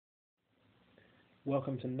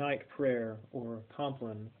Welcome to night prayer, or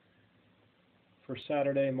Compline, for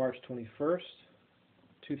Saturday, March 21st,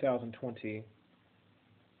 2020.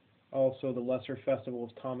 Also the Lesser Festival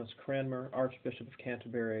of Thomas Cranmer, Archbishop of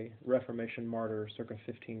Canterbury, Reformation martyr, circa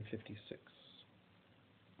 1556.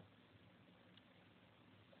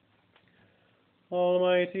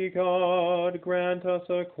 Almighty God, grant us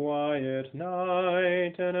a quiet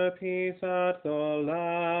night and a peace at the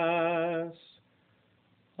last.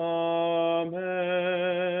 Amen.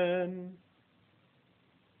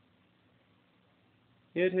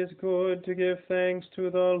 It is good to give thanks to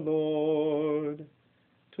the Lord,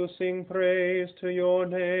 to sing praise to your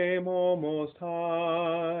name, O Most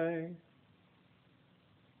High,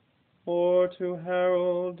 or to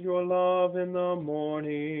herald your love in the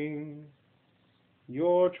morning,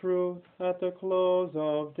 your truth at the close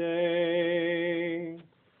of day.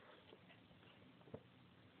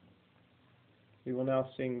 We will now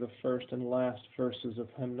sing the first and last verses of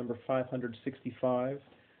hymn number 565,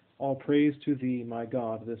 All Praise to Thee, my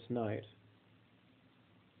God, this night.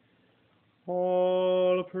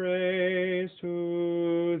 All praise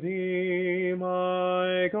to Thee,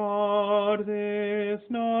 my God, this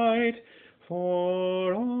night,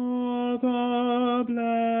 for all the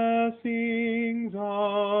blessings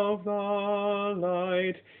of the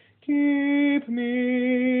light. Keep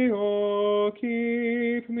me, O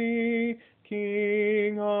keep me,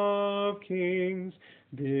 King of kings,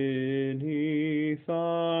 beneath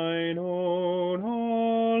thine own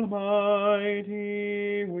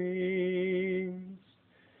almighty wings.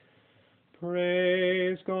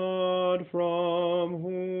 Praise God, from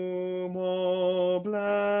whom all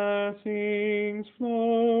blessings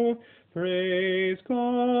flow. Praise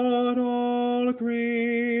God, all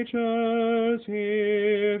creatures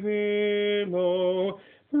here below.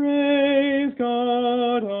 Praise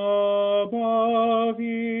God above,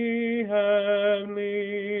 ye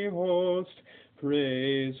heavenly host.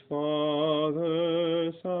 Praise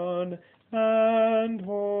Father, Son, and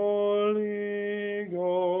Holy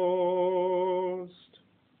Ghost.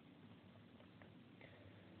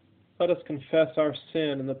 Let us confess our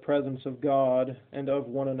sin in the presence of God and of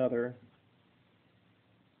one another.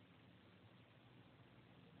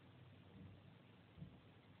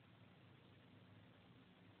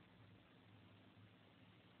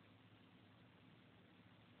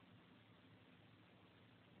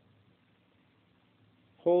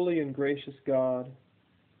 Holy and gracious God,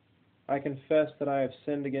 I confess that I have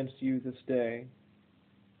sinned against you this day.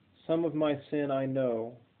 Some of my sin I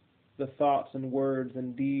know, the thoughts and words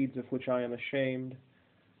and deeds of which I am ashamed,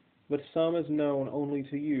 but some is known only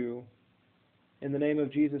to you. In the name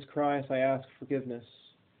of Jesus Christ I ask forgiveness.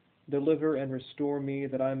 Deliver and restore me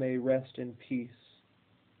that I may rest in peace.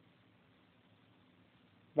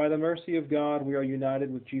 By the mercy of God we are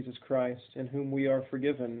united with Jesus Christ, in whom we are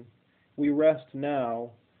forgiven. We rest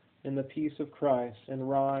now in the peace of Christ and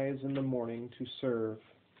rise in the morning to serve.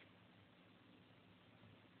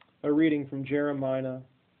 A reading from Jeremiah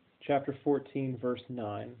chapter 14, verse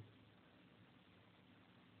 9.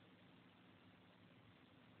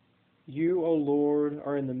 You, O Lord,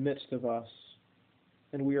 are in the midst of us,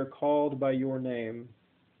 and we are called by your name.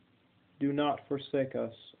 Do not forsake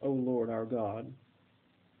us, O Lord our God.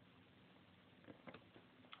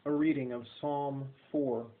 A reading of Psalm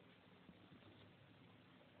 4.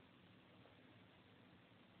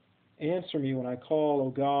 Answer me when I call, O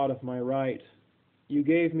God of my right. You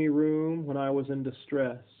gave me room when I was in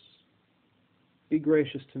distress. Be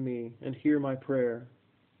gracious to me and hear my prayer.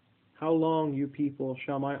 How long, you people,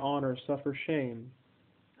 shall my honor suffer shame?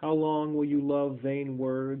 How long will you love vain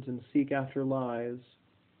words and seek after lies?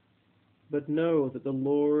 But know that the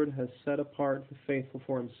Lord has set apart the faithful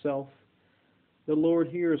for himself. The Lord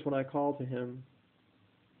hears when I call to him.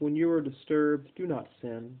 When you are disturbed, do not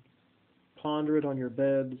sin. Ponder it on your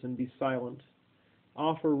beds and be silent.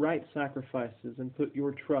 Offer right sacrifices and put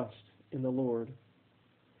your trust in the Lord.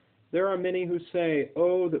 There are many who say,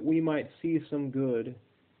 Oh, that we might see some good.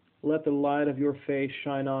 Let the light of your face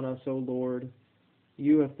shine on us, O Lord.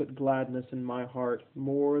 You have put gladness in my heart,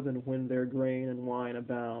 more than when their grain and wine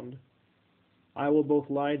abound. I will both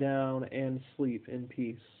lie down and sleep in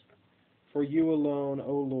peace. For you alone,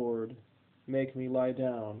 O Lord, make me lie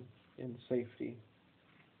down in safety.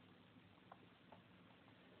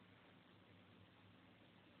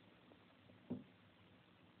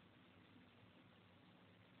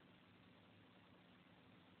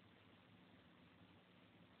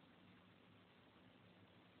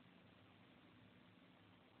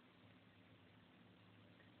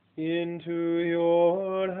 Into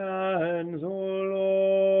your hands, O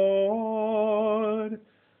Lord,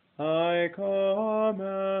 I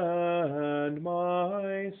commend my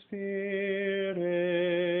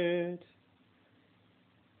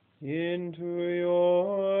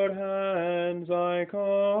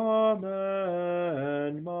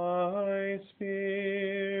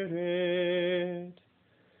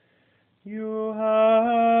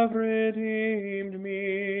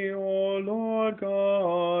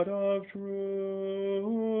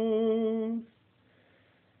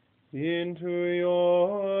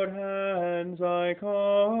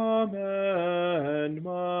command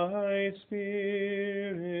my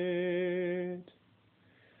spirit.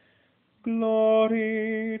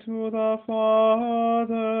 Glory to the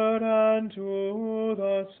Father, and to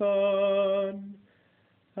the Son,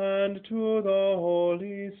 and to the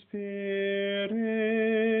Holy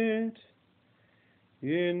Spirit.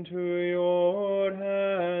 Into your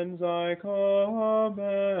hands I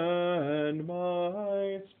commend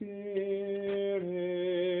my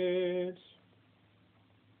spirit.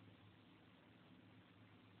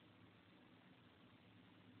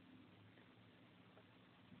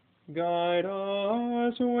 Guide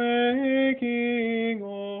us waking,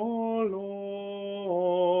 O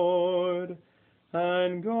Lord,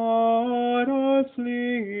 and guard us sleeping,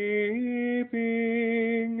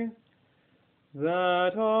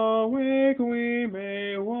 that awake we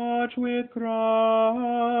may watch with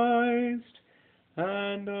Christ,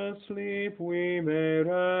 and asleep we may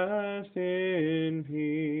rest in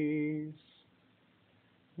peace.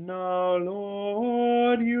 Now,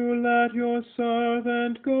 Lord, you let your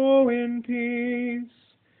servant go in peace.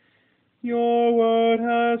 Your word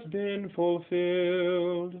has been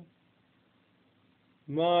fulfilled.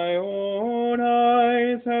 My own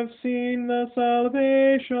eyes have seen the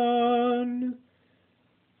salvation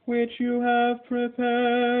which you have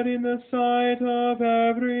prepared in the sight of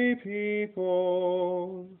every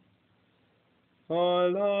people, a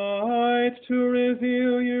light to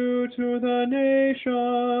reveal you to the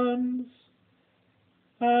nations,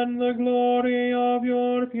 and the glory of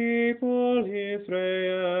your people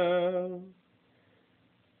Israel.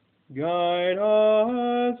 Guide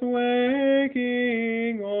us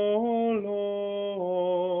waking, O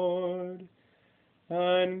Lord,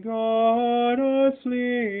 and guard us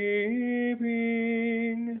sleeping,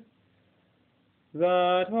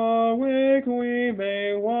 that awake we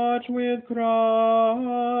may watch with Christ,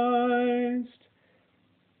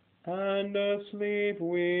 and asleep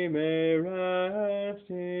we may rest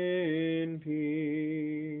in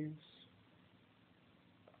peace.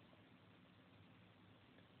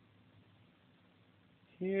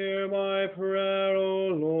 Hear my prayer, O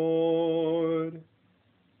Lord.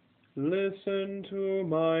 Listen to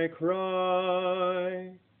my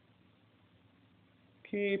cry.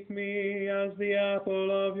 Keep me as the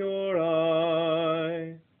apple of your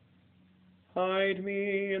eye. Hide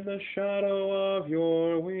me in the shadow of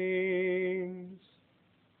your wings.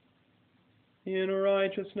 In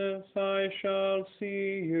righteousness I shall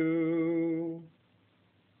see you.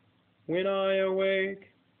 When I awake,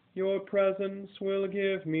 your presence will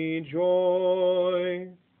give me joy.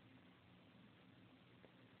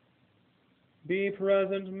 Be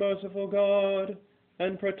present, merciful God,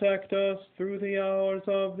 and protect us through the hours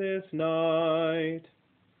of this night,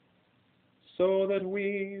 so that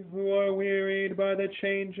we, who are wearied by the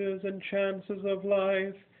changes and chances of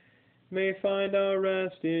life, may find our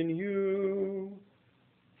rest in you,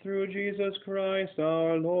 through Jesus Christ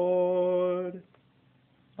our Lord.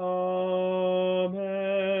 Amen.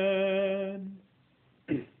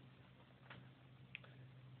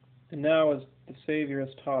 And now, as the Savior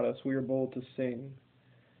has taught us, we are bold to sing.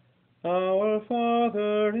 Our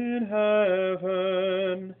Father in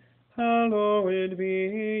heaven, hallowed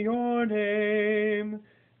be your name.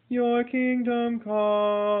 Your kingdom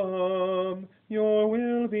come, your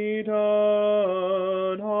will be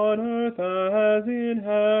done, on earth as in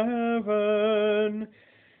heaven.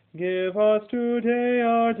 Give us today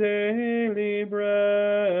our daily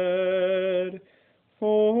bread.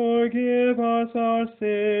 Forgive us our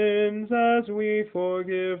sins as we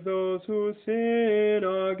forgive those who sin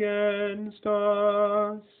against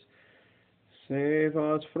us. Save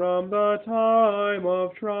us from the time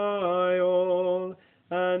of trial,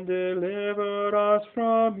 and deliver us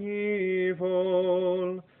from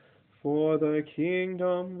evil. For the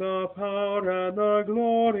kingdom, the power, and the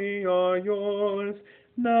glory are yours,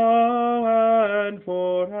 now and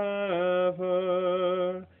forever.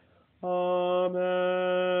 Amen.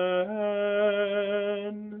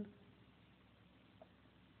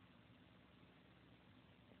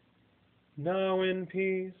 Now in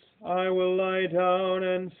peace I will lie down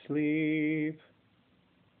and sleep.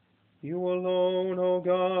 You alone, O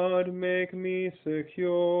God, make me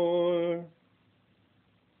secure.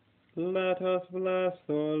 Let us bless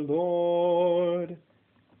the Lord.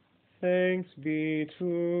 Thanks be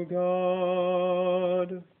to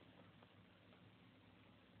God.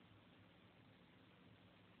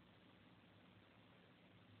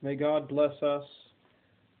 May God bless us,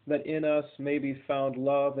 that in us may be found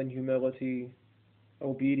love and humility,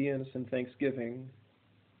 obedience and thanksgiving,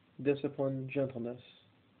 discipline, gentleness,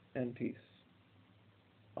 and peace.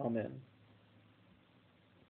 Amen.